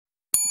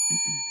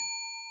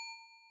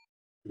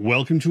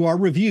Welcome to our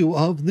review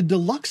of the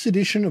deluxe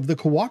edition of the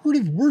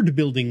cooperative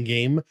word-building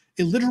game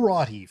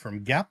Illiterati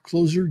from Gap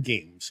Closer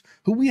Games,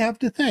 who we have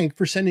to thank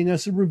for sending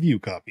us a review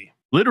copy.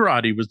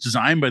 Literati was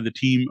designed by the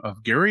team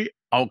of Gary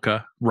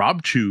Alka,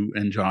 Rob Chu,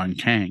 and John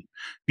Kang.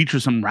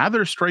 Features some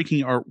rather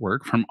striking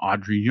artwork from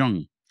Audrey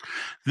Young.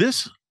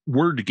 This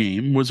word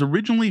game was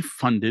originally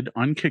funded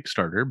on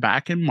Kickstarter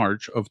back in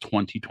March of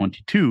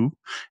 2022,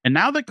 and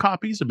now that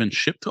copies have been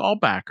shipped to all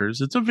backers,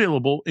 it's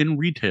available in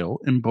retail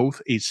in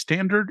both a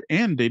standard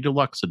and a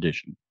deluxe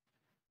edition.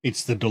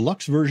 It's the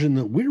deluxe version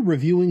that we're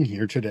reviewing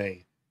here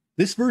today.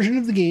 This version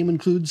of the game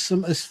includes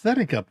some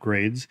aesthetic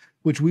upgrades,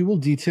 which we will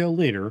detail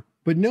later,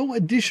 but no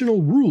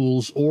additional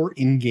rules or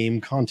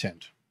in-game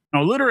content.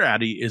 Now,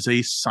 Literati is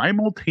a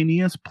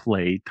simultaneous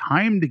play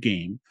timed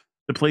game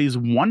that plays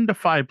 1 to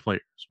 5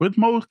 players, with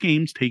most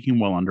games taking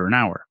well under an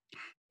hour.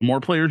 The more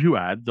players you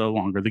add, the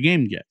longer the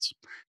game gets.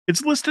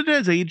 It's listed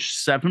as age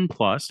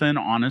 7+, and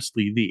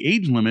honestly, the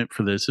age limit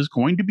for this is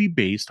going to be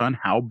based on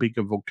how big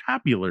a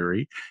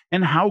vocabulary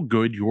and how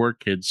good your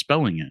kid's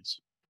spelling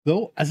is.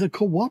 Though, as a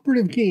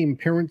cooperative game,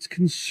 parents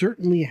can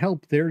certainly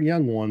help their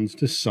young ones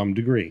to some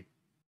degree.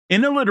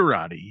 In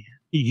Illiterati,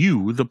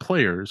 you, the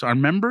players, are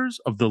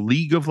members of the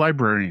League of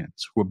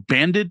Librarians who have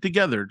banded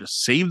together to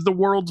save the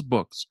world's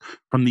books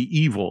from the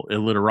evil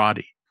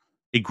illiterati,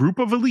 a group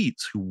of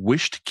elites who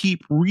wish to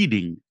keep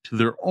reading to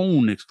their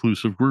own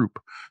exclusive group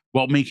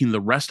while making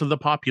the rest of the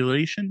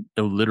population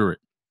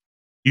illiterate.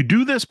 You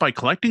do this by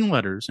collecting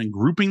letters and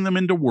grouping them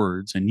into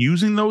words and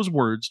using those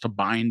words to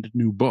bind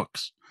new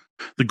books.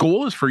 The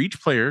goal is for each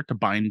player to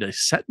bind a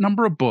set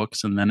number of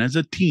books and then as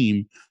a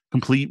team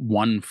complete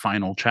one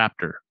final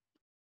chapter.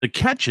 The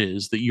catch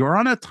is that you're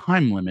on a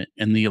time limit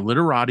and the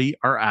illiterati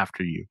are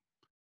after you.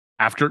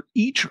 After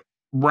each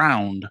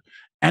round,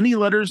 any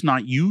letters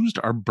not used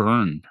are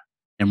burned,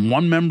 and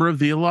one member of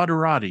the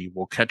illiterati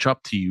will catch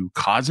up to you,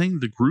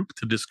 causing the group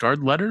to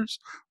discard letters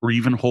or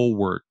even whole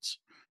words.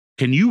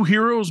 Can you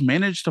heroes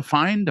manage to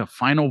find a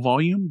final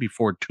volume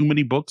before too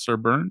many books are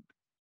burned?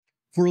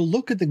 For a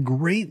look at the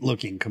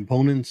great-looking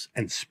components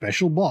and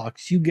special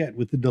box you get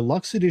with the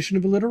deluxe edition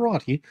of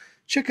Illiterati,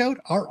 check out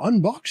our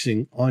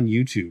unboxing on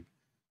YouTube.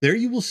 There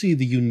you will see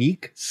the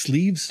unique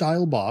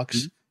sleeve-style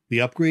box, the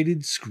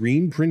upgraded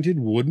screen-printed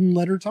wooden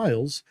letter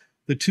tiles,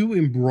 the 2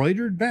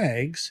 embroidered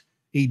bags,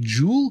 a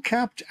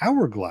jewel-capped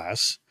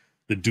hourglass,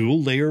 the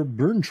dual-layer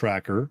burn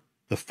tracker,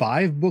 the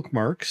 5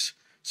 bookmarks,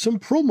 some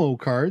promo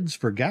cards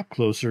for Gap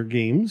Closer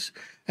games,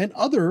 and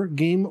other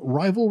game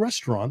rival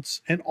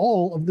restaurants, and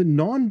all of the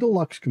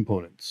non-deluxe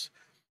components,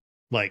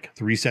 like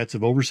 3 sets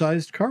of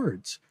oversized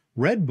cards,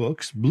 red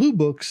books, blue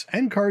books,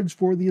 and cards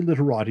for the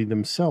illiterati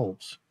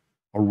themselves.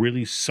 A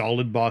really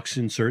solid box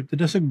insert that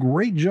does a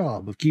great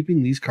job of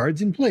keeping these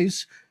cards in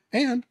place,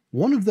 and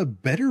one of the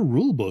better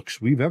rule books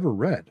we've ever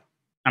read.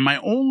 And my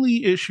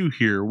only issue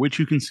here, which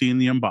you can see in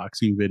the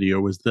unboxing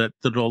video, is that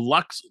the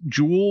deluxe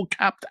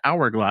jewel-capped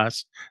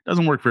hourglass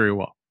doesn't work very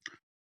well.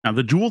 Now,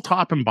 the jewel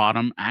top and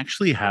bottom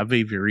actually have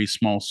a very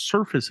small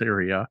surface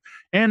area,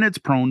 and it's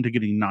prone to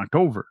getting knocked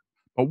over.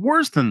 But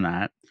worse than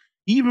that,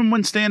 even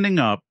when standing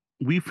up,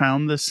 we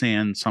found the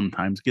sand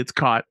sometimes gets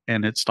caught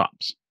and it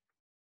stops.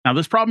 Now,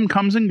 this problem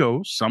comes and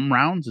goes. Some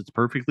rounds, it's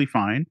perfectly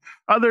fine.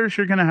 Others,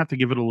 you're going to have to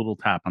give it a little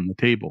tap on the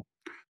table.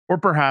 Or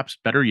perhaps,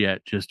 better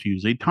yet, just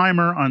use a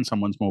timer on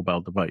someone's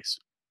mobile device.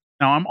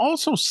 Now, I'm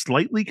also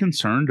slightly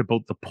concerned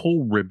about the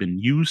pull ribbon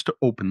used to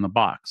open the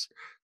box.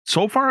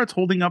 So far, it's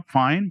holding up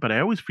fine, but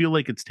I always feel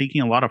like it's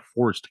taking a lot of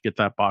force to get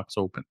that box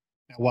open.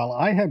 Now, while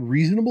I had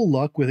reasonable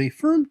luck with a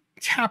firm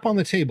tap on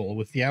the table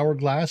with the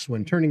hourglass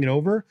when turning it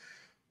over,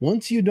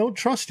 once you don't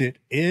trust it,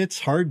 it's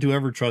hard to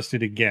ever trust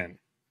it again.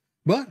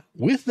 But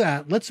with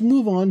that, let's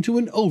move on to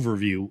an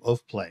overview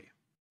of play.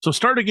 So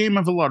start a game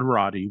of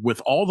Illiterati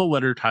with all the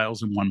letter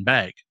tiles in one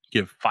bag.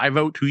 Give 5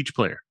 out to each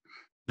player.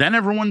 Then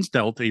everyone's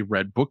dealt a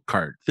red book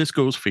card. This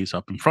goes face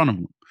up in front of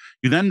them.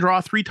 You then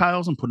draw 3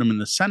 tiles and put them in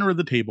the center of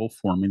the table,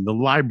 forming the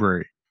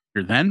library.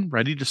 You're then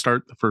ready to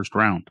start the first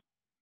round.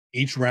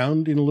 Each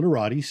round in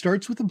Illiterati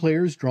starts with the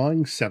players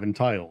drawing 7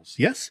 tiles.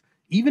 Yes,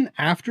 even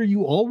after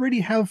you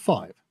already have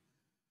 5.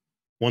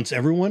 Once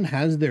everyone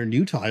has their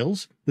new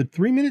tiles, the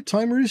 3-minute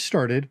timer is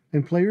started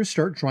and players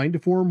start trying to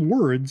form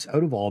words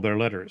out of all their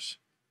letters.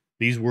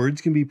 These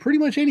words can be pretty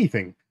much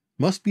anything,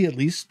 must be at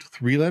least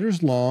 3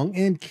 letters long,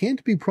 and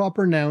can't be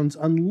proper nouns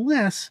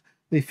unless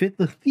they fit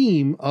the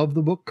theme of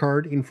the book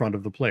card in front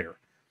of the player.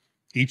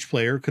 Each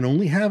player can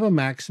only have a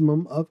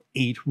maximum of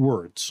 8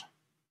 words.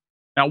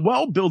 Now,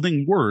 while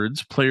building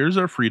words, players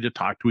are free to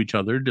talk to each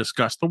other,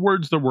 discuss the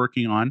words they're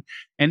working on,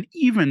 and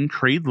even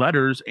trade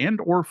letters and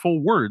or full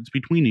words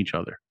between each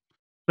other.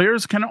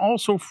 Players can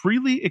also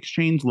freely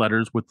exchange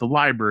letters with the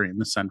library in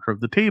the center of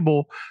the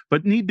table,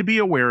 but need to be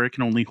aware it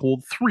can only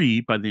hold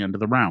 3 by the end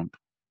of the round.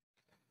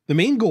 The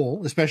main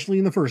goal, especially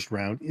in the first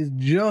round, is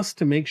just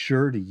to make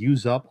sure to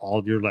use up all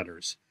of your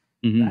letters.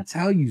 That's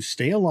how you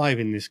stay alive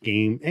in this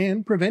game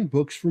and prevent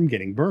books from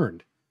getting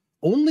burned.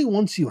 Only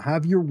once you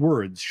have your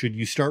words should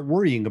you start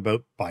worrying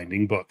about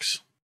binding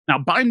books. Now,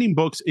 binding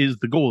books is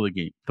the goal of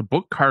the game. The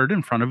book card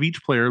in front of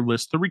each player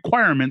lists the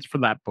requirements for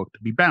that book to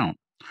be bound.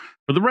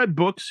 For the red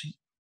books,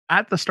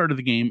 at the start of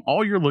the game,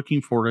 all you're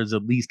looking for is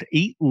at least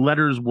 8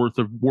 letters worth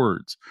of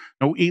words.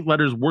 No, 8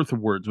 letters worth of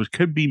words, which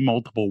could be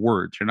multiple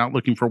words. You're not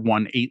looking for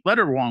one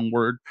 8-letter long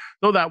word,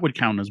 though that would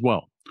count as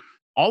well.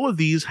 All of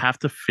these have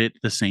to fit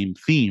the same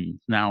theme.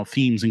 Now,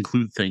 themes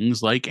include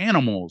things like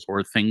animals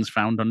or things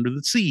found under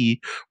the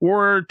sea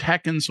or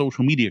tech and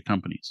social media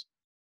companies.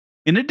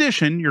 In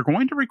addition, you're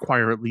going to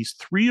require at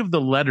least 3 of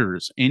the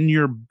letters in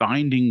your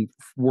binding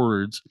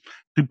words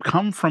to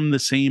come from the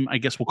same, I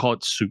guess we'll call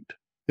it suit.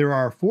 There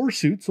are 4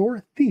 suits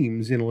or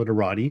themes in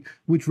Illiterati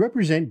which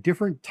represent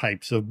different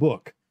types of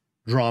book: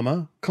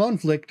 drama,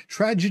 conflict,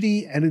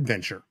 tragedy, and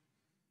adventure.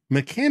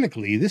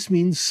 Mechanically, this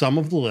means some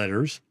of the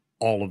letters,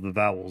 all of the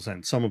vowels,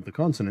 and some of the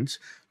consonants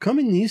come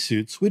in these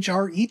suits, which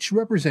are each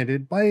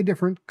represented by a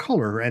different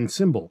color and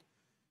symbol.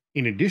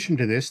 In addition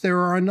to this, there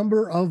are a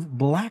number of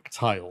black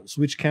tiles,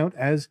 which count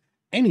as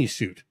any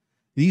suit.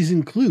 These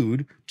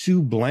include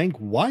 2 blank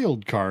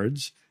wild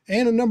cards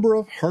and a number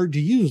of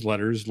hard-to-use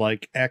letters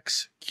like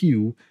X,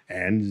 Q,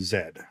 and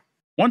Z.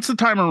 Once the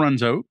timer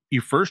runs out, you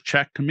first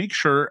check to make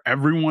sure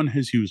everyone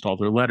has used all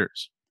their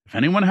letters. If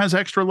anyone has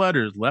extra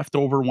letters left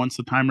over once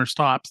the timer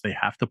stops, they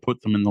have to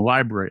put them in the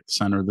library at the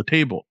center of the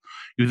table.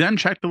 You then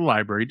check the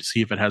library to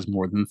see if it has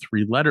more than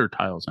 3 letter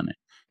tiles in it.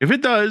 If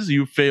it does,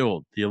 you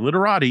failed. The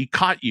illiterati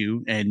caught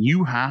you, and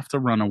you have to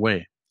run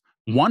away.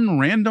 1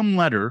 random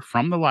letter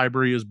from the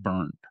library is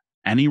burned.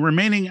 Any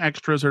remaining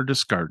extras are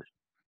discarded.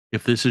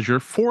 If this is your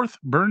 4th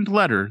burned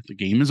letter, the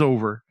game is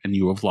over, and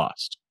you have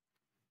lost.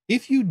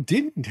 If you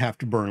didn't have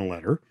to burn a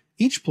letter,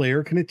 each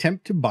player can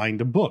attempt to bind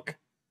a book.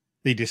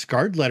 They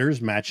discard letters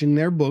matching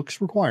their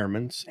book's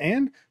requirements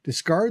and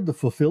discard the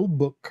fulfilled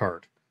book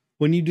card.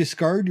 When you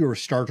discard your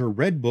starter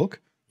red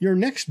book, your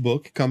next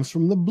book comes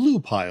from the blue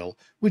pile,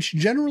 which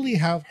generally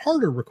have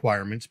harder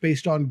requirements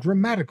based on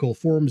grammatical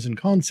forms and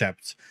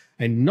concepts,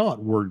 and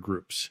not word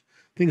groups.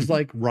 Things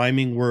like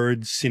rhyming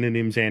words,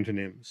 synonyms,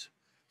 antonyms.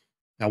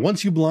 Now,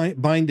 once you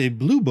bind a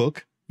blue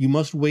book, you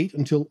must wait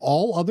until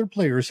all other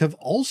players have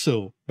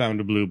also bound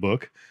a blue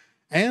book,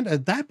 and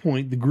at that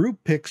point, the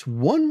group picks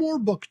 1 more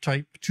book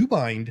type to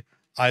bind,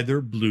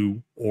 either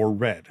blue or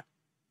red.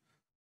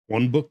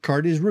 1 book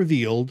card is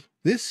revealed.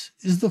 This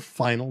is the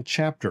final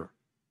chapter,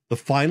 the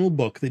final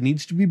book that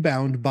needs to be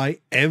bound by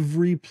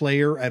every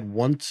player at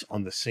once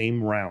on the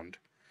same round.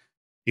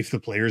 If the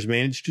players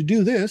manage to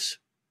do this,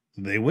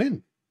 they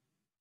win.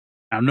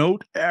 Now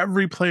note,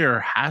 every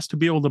player has to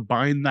be able to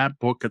bind that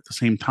book at the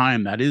same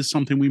time. That is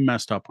something we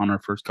messed up on our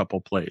first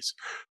couple plays.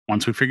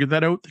 Once we figured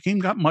that out, the game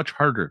got much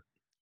harder.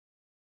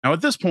 Now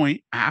at this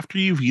point, after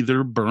you've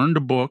either burned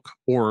a book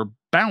or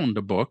bound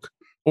a book,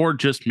 or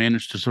just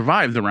managed to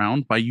survive the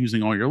round by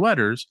using all your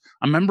letters,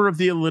 a member of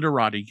the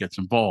illiterati gets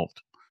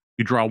involved.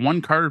 You draw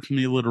 1 card from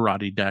the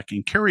illiterati deck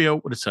and carry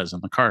out what it says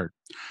on the card.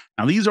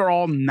 Now, these are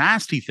all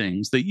nasty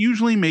things that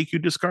usually make you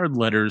discard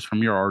letters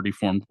from your already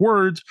formed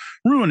words,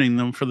 ruining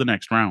them for the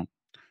next round.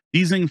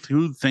 These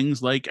include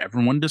things like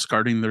everyone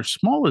discarding their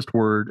smallest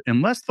word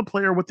unless the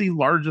player with the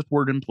largest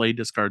word in play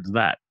discards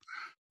that,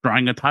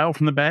 drawing a tile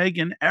from the bag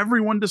and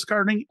everyone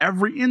discarding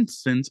every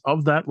instance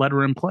of that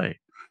letter in play,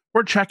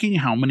 or checking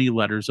how many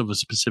letters of a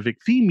specific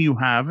theme you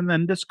have and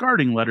then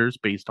discarding letters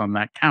based on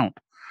that count.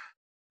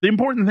 The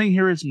important thing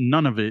here is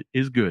none of it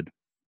is good.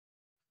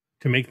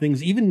 To make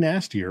things even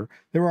nastier,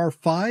 there are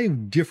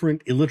 5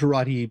 different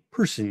illiterati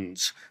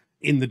persons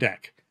in the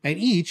deck, and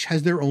each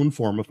has their own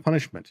form of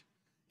punishment.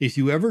 If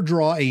you ever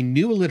draw a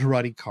new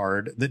illiterati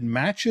card that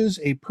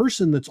matches a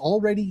person that's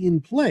already in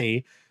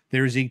play,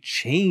 there is a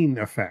chain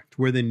effect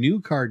where the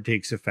new card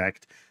takes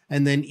effect,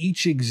 and then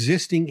each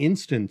existing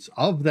instance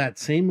of that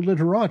same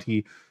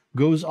illiterati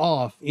goes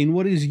off in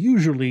what is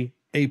usually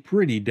a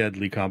pretty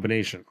deadly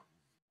combination.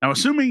 Now,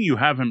 assuming you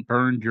haven't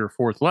burned your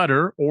 4th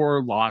letter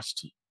or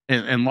lost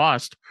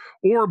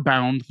or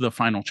bound the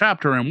final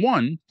chapter and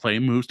won, play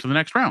moves to the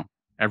next round.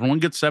 Everyone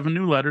gets 7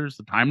 new letters,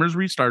 the timer's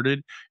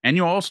restarted, and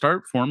you all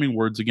start forming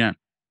words again.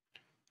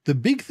 The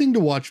big thing to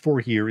watch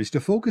for here is to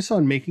focus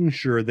on making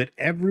sure that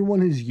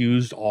everyone has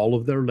used all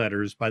of their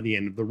letters by the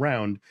end of the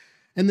round,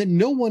 and that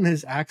no one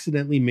has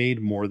accidentally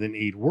made more than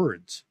 8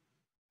 words.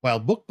 While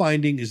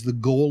bookbinding is the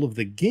goal of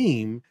the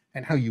game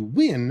and how you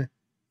win,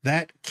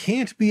 that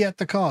can't be at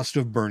the cost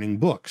of burning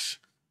books.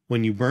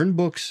 When you burn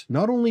books,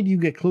 not only do you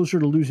get closer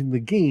to losing the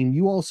game,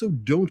 you also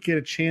don't get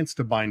a chance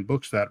to bind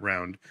books that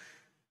round.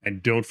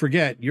 And don't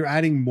forget, you're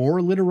adding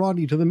more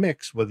literati to the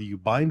mix, whether you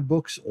bind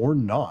books or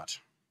not.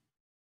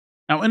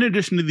 Now, in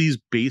addition to these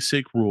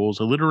basic rules,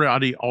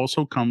 illiterati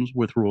also comes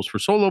with rules for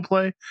solo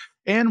play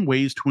and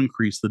ways to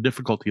increase the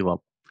difficulty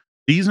level.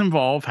 These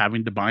involve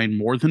having to bind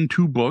more than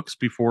 2 books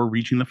before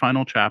reaching the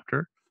final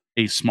chapter,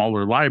 a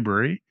smaller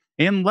library,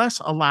 and less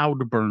allowed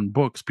to burn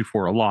books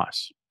before a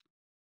loss.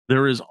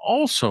 There is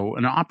also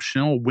an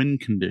optional win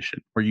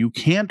condition where you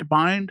can't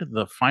bind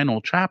the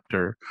final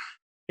chapter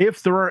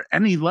if there are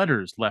any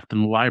letters left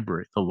in the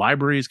library. The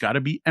library's got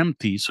to be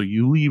empty so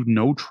you leave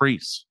no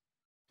trace.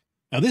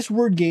 Now, this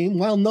word game,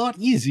 while not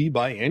easy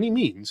by any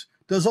means,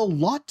 does a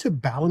lot to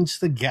balance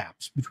the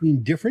gaps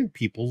between different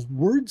people's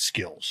word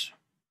skills.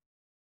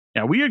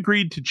 Yeah, we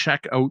agreed to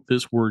check out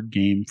this word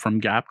game from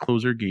Gap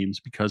Closer Games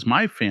because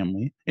my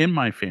family,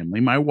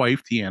 my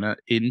wife, Deanna,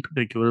 in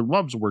particular,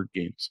 loves word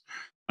games.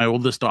 My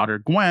oldest daughter,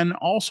 Gwen,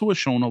 also has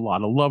shown a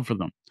lot of love for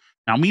them.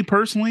 Now, me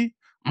personally,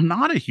 I'm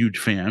not a huge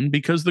fan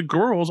because the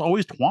girls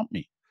always twomp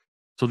me.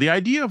 So the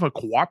idea of a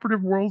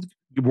cooperative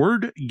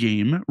word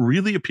game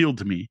really appealed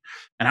to me,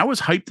 and I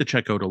was hyped to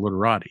check out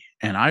Illiterati,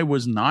 and I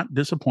was not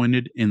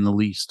disappointed in the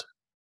least.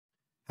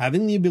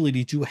 Having the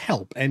ability to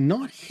help and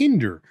not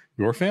hinder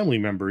your family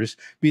members,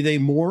 be they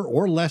more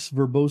or less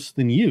verbose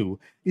than you,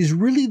 is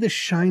really the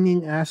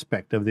shining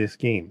aspect of this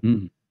game.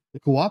 Mm. The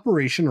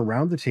cooperation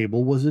around the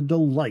table was a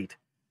delight,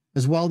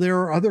 as while there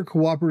are other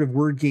cooperative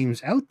word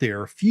games out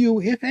there, few,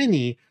 if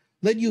any,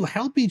 let you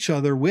help each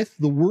other with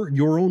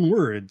your own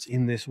words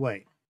in this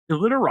way.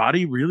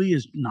 Illiterati really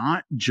is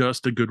not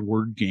just a good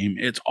word game,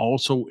 it's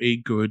also a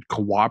good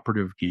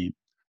cooperative game.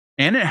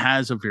 And it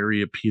has a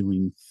very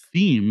appealing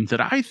theme that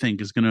I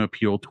think is going to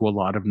appeal to a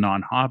lot of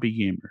non hobby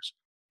gamers.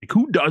 Like,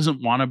 who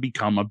doesn't want to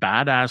become a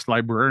badass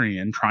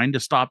librarian trying to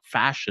stop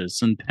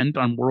fascists intent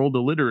on world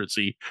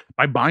illiteracy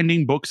by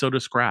binding books out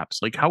of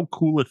scraps? Like, how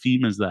cool a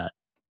theme is that?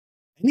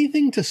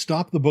 Anything to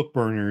stop the book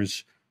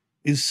burners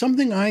is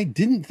something I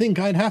didn't think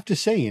I'd have to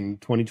say in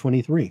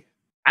 2023.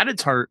 At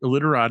its heart,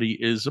 Illiterati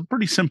is a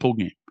pretty simple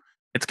game.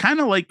 It's kind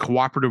of like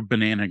cooperative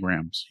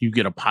bananagrams. You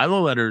get a pile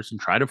of letters and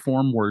try to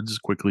form words as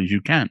quickly as you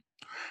can.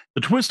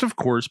 The twist, of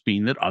course,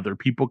 being that other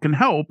people can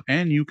help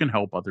and you can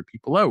help other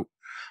people out.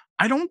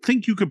 I don't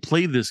think you could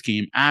play this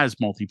game as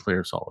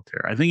multiplayer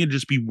solitaire. I think it'd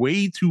just be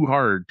way too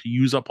hard to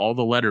use up all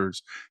the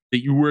letters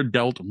that you were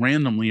dealt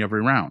randomly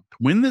every round. To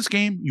win this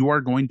game, you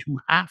are going to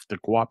have to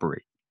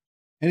cooperate.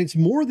 And it's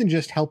more than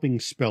just helping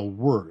spell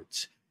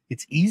words.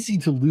 It's easy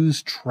to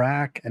lose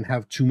track and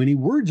have too many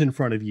words in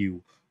front of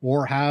you,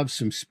 or have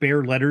some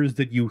spare letters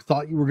that you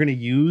thought you were going to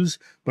use,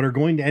 but are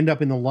going to end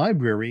up in the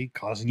library,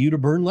 causing you to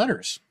burn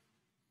letters.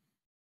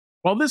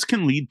 While this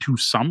can lead to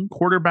some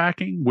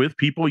quarterbacking with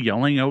people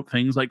yelling out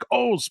things like,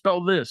 oh,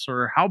 spell this,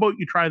 or how about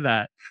you try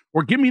that,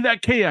 or give me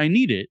that K, I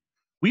need it,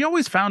 we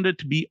always found it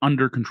to be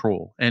under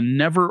control and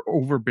never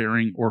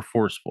overbearing or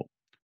forceful.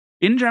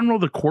 In general,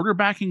 the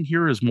quarterbacking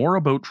here is more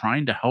about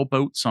trying to help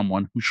out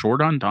someone who's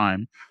short on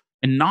time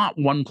and not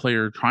one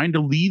player trying to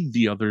lead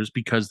the others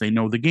because they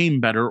know the game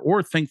better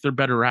or think they're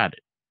better at it.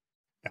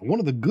 Now, one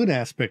of the good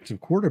aspects of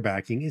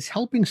quarterbacking is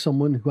helping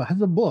someone who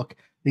has a book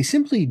they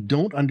simply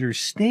don't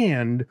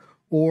understand,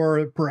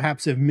 or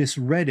perhaps have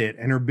misread it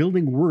and are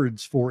building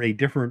words for a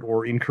different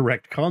or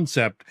incorrect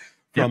concept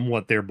from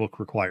what their book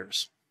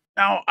requires.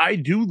 Now, I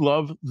do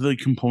love the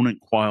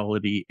component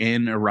quality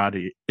in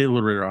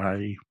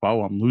Illiterati.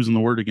 Wow, I'm losing the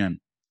word again.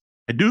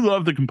 I do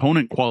love the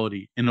component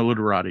quality in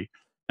Illiterati,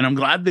 and I'm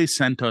glad they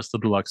sent us the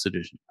deluxe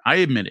edition. I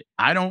admit it,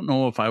 I don't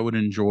know if I would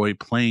enjoy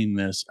playing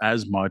this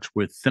as much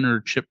with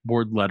thinner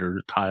chipboard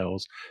letter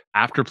tiles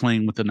after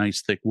playing with the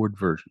nice thick wood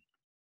version.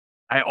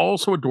 I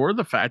also adore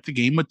the fact the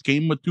game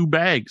with two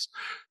bags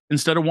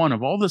instead of one.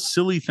 Of all the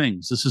silly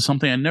things, this is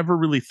something I never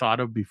really thought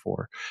of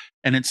before.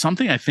 And it's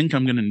something I think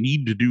I'm going to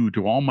need to do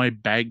to all my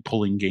bag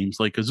pulling games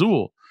like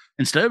Azul.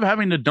 Instead of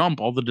having to dump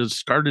all the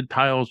discarded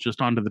tiles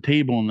just onto the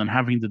table and then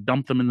having to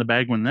dump them in the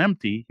bag when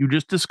empty, you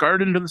just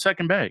discard into the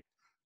second bag.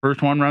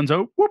 First one runs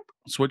out, whoop,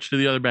 switch to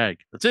the other bag.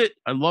 That's it.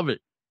 I love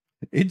it.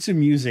 It's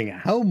amusing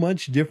how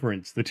much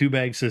difference the two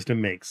bag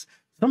system makes.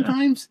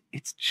 Sometimes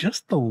it's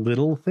just the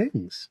little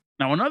things.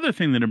 Now, another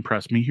thing that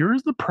impressed me here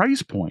is the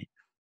price point.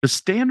 The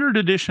standard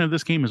edition of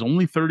this game is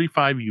only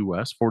 35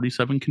 US,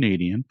 47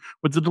 Canadian,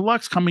 with the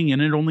deluxe coming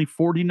in at only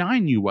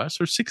 49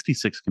 US or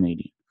 66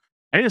 Canadian.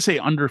 I gotta say,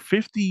 under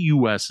 50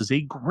 US is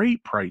a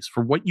great price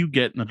for what you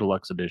get in the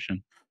deluxe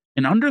edition.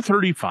 And under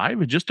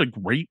 35 is just a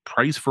great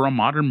price for a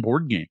modern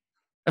board game,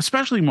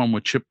 especially one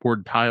with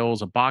chipboard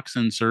tiles, a box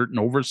insert, and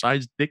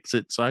oversized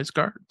Dixit-sized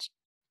cards.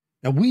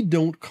 Now, we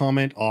don't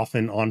comment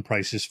often on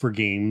prices for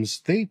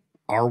games. They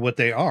are what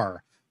they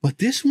are. But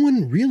this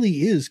one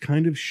really is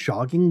kind of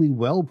shockingly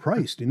well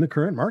priced in the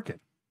current market.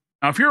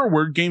 Now, if you're a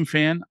word game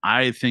fan,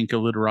 I think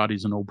Illiterati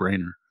is a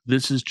no-brainer.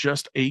 This is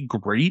just a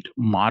great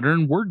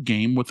modern word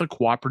game with a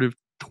cooperative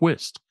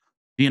twist.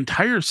 The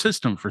entire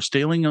system for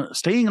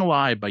staying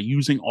alive by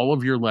using all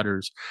of your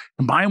letters,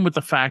 combined with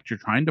the fact you're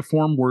trying to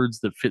form words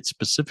that fit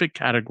specific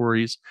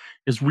categories,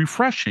 is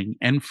refreshing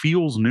and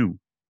feels new.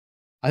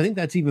 I think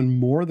that's even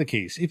more the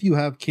case if you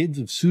have kids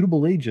of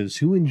suitable ages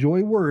who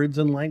enjoy words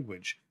and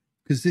language,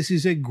 because this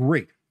is a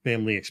great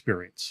family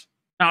experience.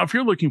 Now, if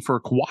you're looking for a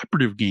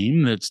cooperative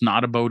game that's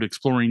not about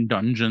exploring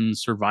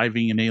dungeons,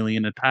 surviving an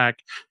alien attack,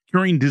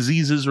 curing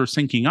diseases, or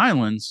sinking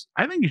islands,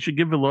 I think you should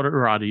give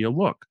Illiterati a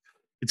look.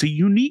 It's a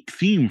unique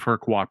theme for a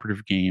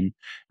cooperative game,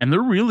 and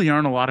there really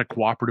aren't a lot of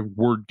cooperative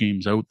word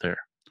games out there.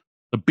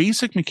 The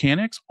basic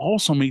mechanics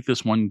also make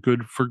this one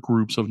good for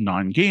groups of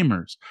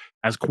non-gamers,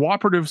 as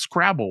cooperative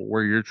Scrabble,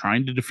 where you're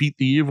trying to defeat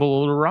the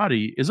evil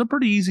illiterati, is a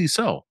pretty easy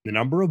sell. The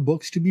number of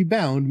books to be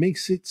bound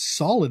makes it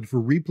solid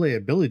for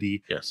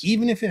replayability, Yes.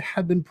 even if it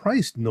had been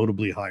priced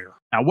notably higher.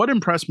 Now, what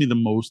impressed me the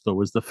most,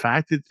 though, is the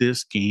fact that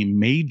this game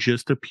may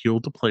just appeal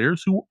to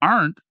players who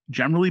aren't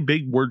generally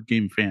big word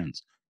game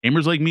fans,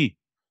 gamers like me.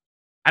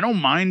 I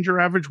don't mind your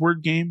average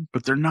word game,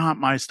 but they're not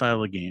my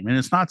style of game, and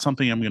it's not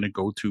something I'm going to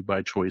go to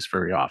by choice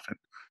very often.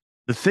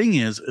 The thing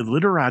is,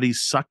 Illiterati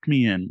sucked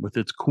me in with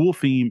its cool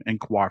theme and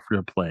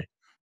cooperative play.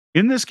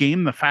 In this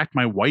game, the fact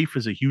my wife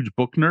is a huge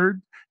book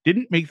nerd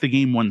didn't make the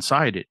game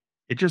one-sided.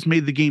 It just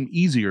made the game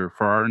easier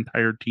for our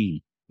entire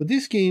team. But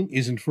this game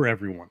isn't for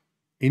everyone.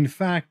 In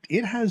fact,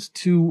 it has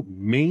two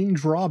main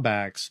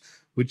drawbacks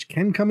which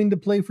can come into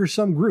play for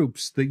some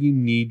groups that you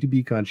need to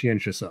be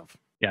conscientious of.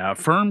 Yeah, a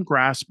firm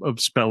grasp of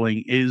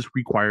spelling is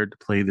required to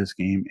play this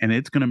game, and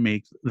it's going to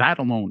make that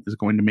alone is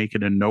going to make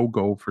it a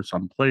no-go for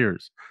some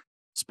players,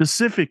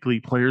 specifically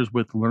players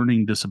with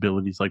learning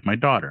disabilities like my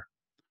daughter.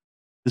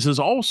 This is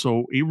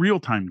also a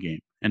real-time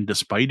game, and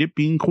despite it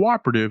being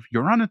cooperative,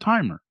 you're on a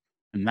timer,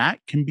 and that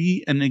can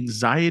be an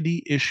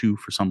anxiety issue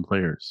for some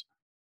players.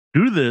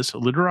 Due to this,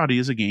 Illiterati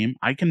is a game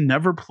I can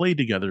never play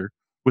together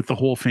with the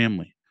whole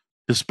family.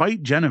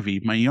 Despite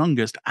Genevieve, my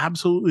youngest,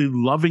 absolutely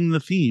loving the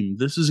theme,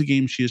 this is a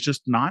game she is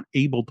just not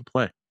able to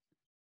play.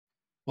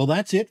 Well,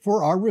 that's it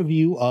for our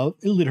review of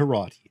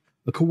Illiterati,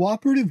 a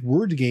cooperative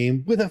word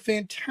game with a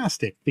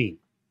fantastic theme.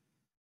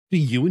 Do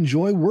you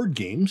enjoy word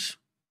games?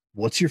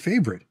 What's your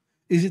favorite?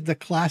 Is it the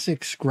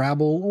classic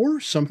Scrabble or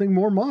something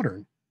more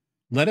modern?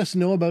 Let us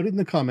know about it in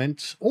the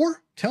comments,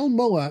 or tell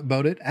Mo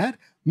about it at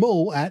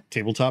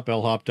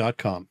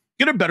mo@tabletopbellhop.com.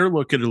 Get a better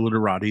look at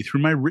Illiterati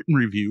through my written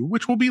review,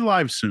 which will be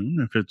live soon,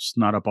 if it's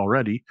not up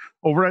already,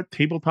 over at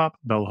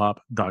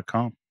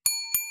tabletopbellhop.com.